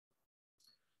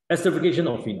Esterification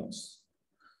of phenols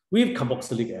with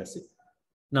carboxylic acid.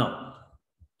 Now,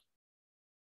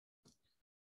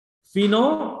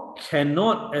 phenol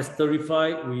cannot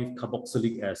esterify with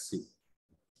carboxylic acid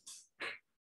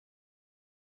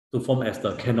to form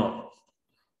ester. Cannot.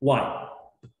 Why?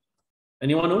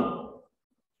 Anyone know?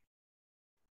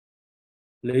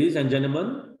 Ladies and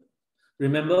gentlemen,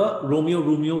 remember,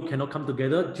 Romeo cannot come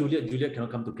together, Juliet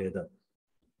cannot come together.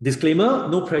 Disclaimer,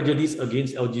 no prejudice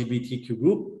against LGBTQ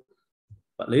group.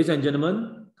 But ladies and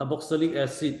gentlemen, carboxylic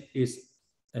acid is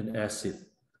an acid.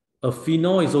 A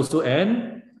phenol is also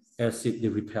an acid. They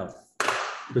repel.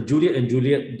 The Juliet and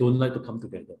Juliet don't like to come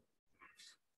together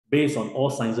based on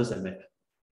all sciences and math.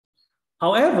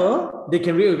 However, they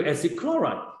can react with acid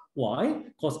chloride. Why?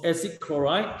 Because acid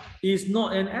chloride is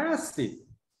not an acid.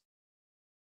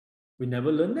 We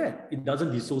never learned that. It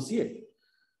doesn't dissociate.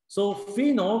 So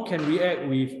phenol can react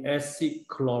with acid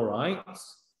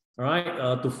chlorides,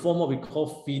 right, to form what we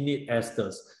call Phenid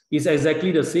Esters. It's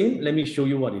exactly the same. Let me show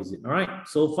you what is it. All right.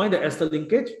 So find the ester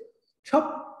linkage.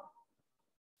 Chop.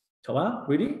 Chop.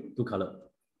 Ready? Two color.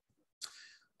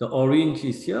 The orange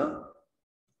is here,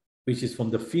 which is from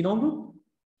the phenol group.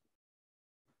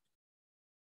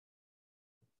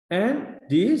 And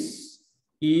this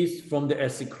is from the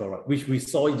acid chloride, which we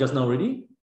saw it just now already.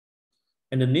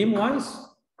 And the name-wise,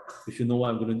 you should know what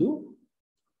I'm going to do.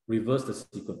 Reverse the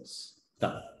sequence.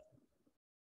 Done.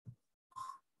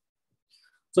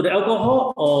 So the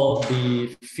alcohol or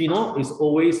the phenol is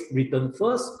always written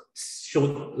first,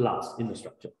 shown last in the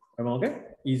structure. Okay?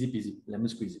 Easy peasy. Lemon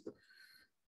squeeze it.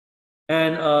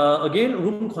 And again,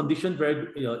 room condition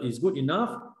is good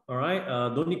enough. All right.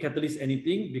 Don't need catalyst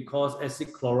anything because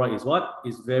acid chloride is what?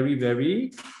 Is very,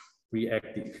 very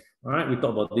reactive. All right. We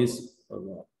talked about this a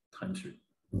lot times.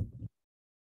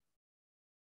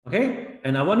 Okay.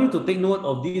 And I want you to take note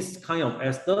of this kind of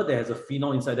ester that has a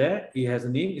phenol inside there. It has a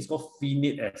name. It's called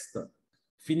Phenid ester.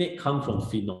 Phenate comes from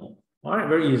phenol. All right.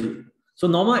 Very easy. So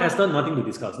normal ester, nothing to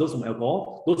discuss. Those from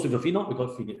alcohol, those with the phenol, we call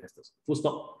Phenid esters. Full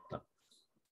stop.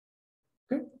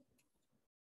 Okay.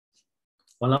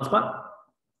 One last part.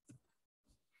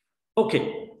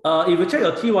 Okay. If you check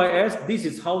your TYS, this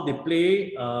is how they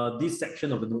play this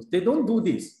section of the notes. They don't do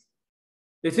this.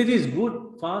 They say this is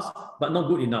good, fast, but not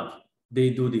good enough. They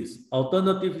do this.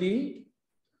 Alternatively,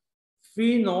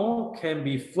 phenol can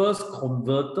be first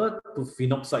converted to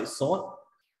phenoxide salt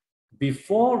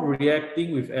before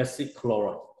reacting with acid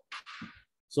chloride.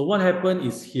 So what happened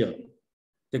is here.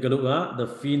 Take a look, the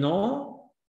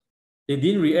phenol, they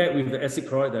didn't react with the acid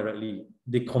chloride directly.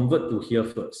 They convert to here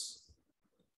first.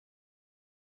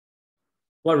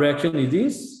 What reaction is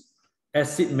this?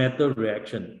 Acid-metal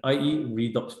reaction, i.e.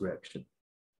 redox reaction.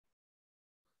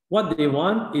 What they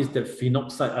want is the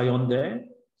phenoxide ion there,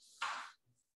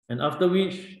 and after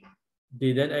which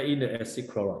they then add in the acid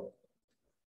chloride.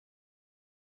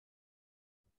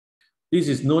 This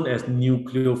is known as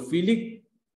nucleophilic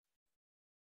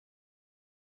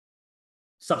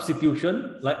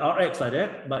substitution, like RX like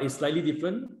that, but it's slightly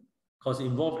different because it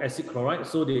involves acid chloride,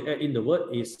 so they add in the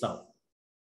word acyl.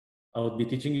 I will be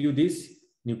teaching you this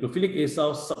nucleophilic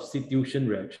acyl substitution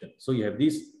reaction. So you have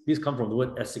this comes from the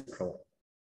word acid chloride.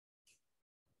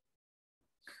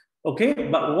 Okay,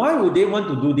 but why would they want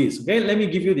to do this? Okay, let me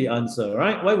give you the answer,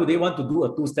 right? Why would they want to do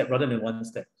a two-step rather than one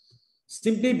step?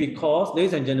 Simply because,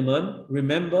 ladies and gentlemen,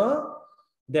 remember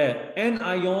that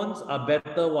anions are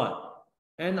better what?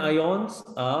 Anions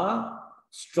are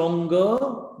stronger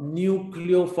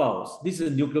nucleophiles. This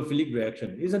is a nucleophilic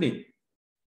reaction, isn't it?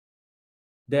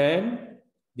 Then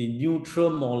the neutral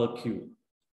molecule.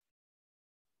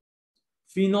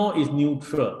 Phenol is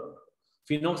neutral.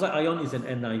 Phenoxide ion is an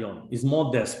anion. It's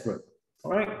more desperate.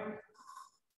 All right?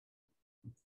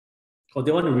 Because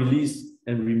they want to release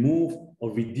and remove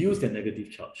or reduce their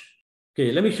negative charge.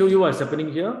 Okay, let me show you what's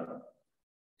happening here.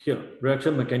 Here,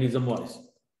 reaction mechanism wise.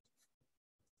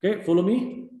 Okay, follow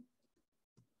me.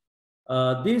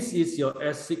 This is your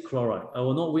acid chloride. I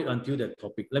will not wait until that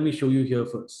topic. Let me show you here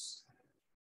first.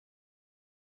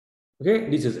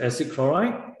 Okay, this is acid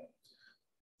chloride,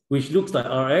 which looks like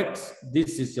RX.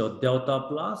 This is your delta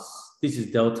plus. This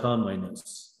is delta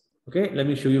minus. Okay, let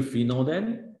me show you phenol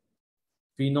then.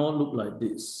 Phenol look like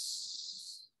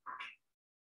this.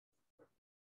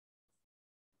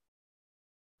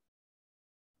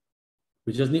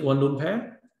 We just need one lone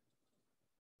pair.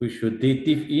 We should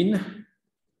dative in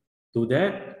to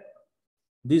that.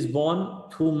 This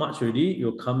bond too much already.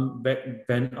 You'll come back,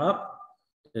 bend up.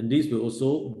 And this will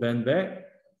also bend back.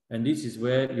 And this is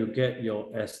where you get your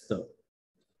ester.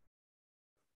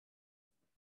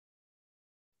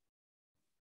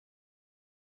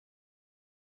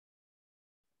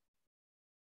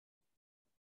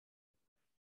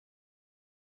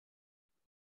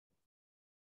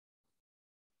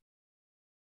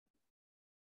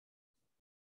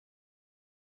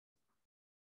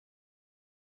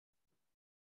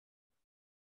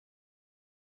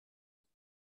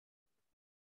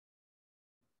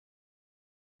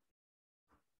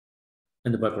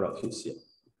 and the byproduct is here.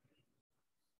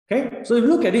 Okay, so if you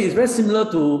look at it, it's very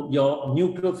similar to your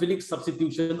nucleophilic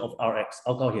substitution of RX,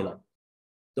 alkyl halide.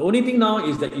 The only thing now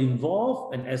is that it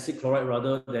involves an acid chloride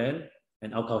rather than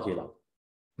an alkyl halide.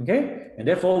 Okay, and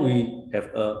therefore we have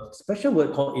a special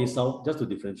word called acyl just to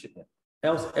differentiate them.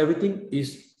 Else everything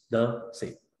is the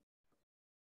same.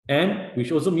 And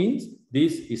which also means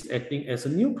this is acting as a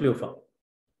nucleophile.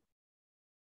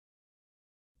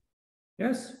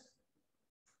 Yes.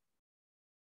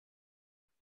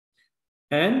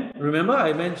 And remember,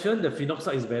 I mentioned the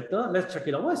phenoxide is better. Let's check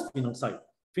it out. What is phenoxide?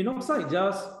 Phenoxide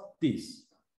just this,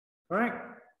 right?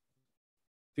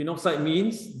 Phenoxide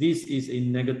means this is a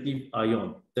negative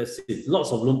ion. That's it.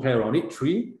 Lots of lone pair around it,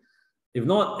 3. If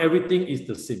not, everything is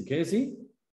the same. Can you see?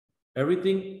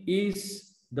 Everything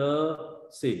is the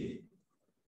same.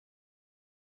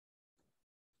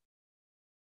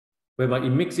 Whereby it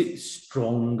makes it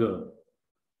stronger,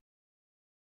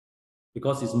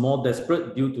 because it's more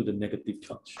desperate due to the negative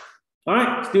charge. All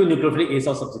right, still nucleophilic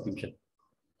acyl substitution.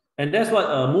 And that's what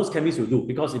most chemists will do,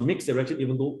 because it makes the reaction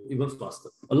even faster,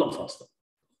 a lot faster.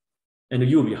 And the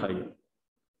U will be higher.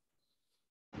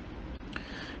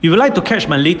 If you would like to catch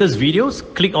my latest videos,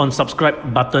 click on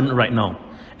subscribe button right now.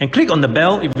 And click on the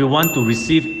bell if you want to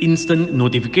receive instant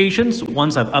notifications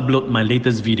once I've uploaded my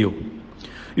latest video.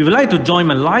 If you would like to join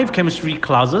my live chemistry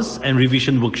classes and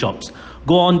revision workshops,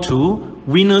 go on to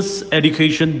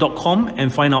winnerseducation.com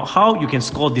and find out how you can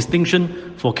score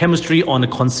distinction for chemistry on a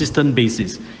consistent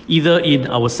basis, either in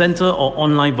our center or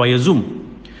online via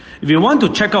Zoom. If you want to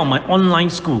check out my online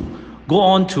school, go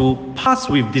on to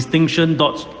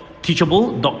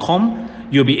passwithdistinction.teachable.com.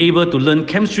 You'll be able to learn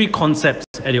chemistry concepts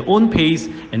at your own pace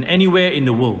and anywhere in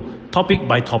the world, topic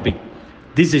by topic.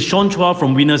 This is Sean Chua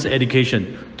from Winners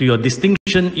Education, to your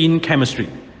distinction in chemistry.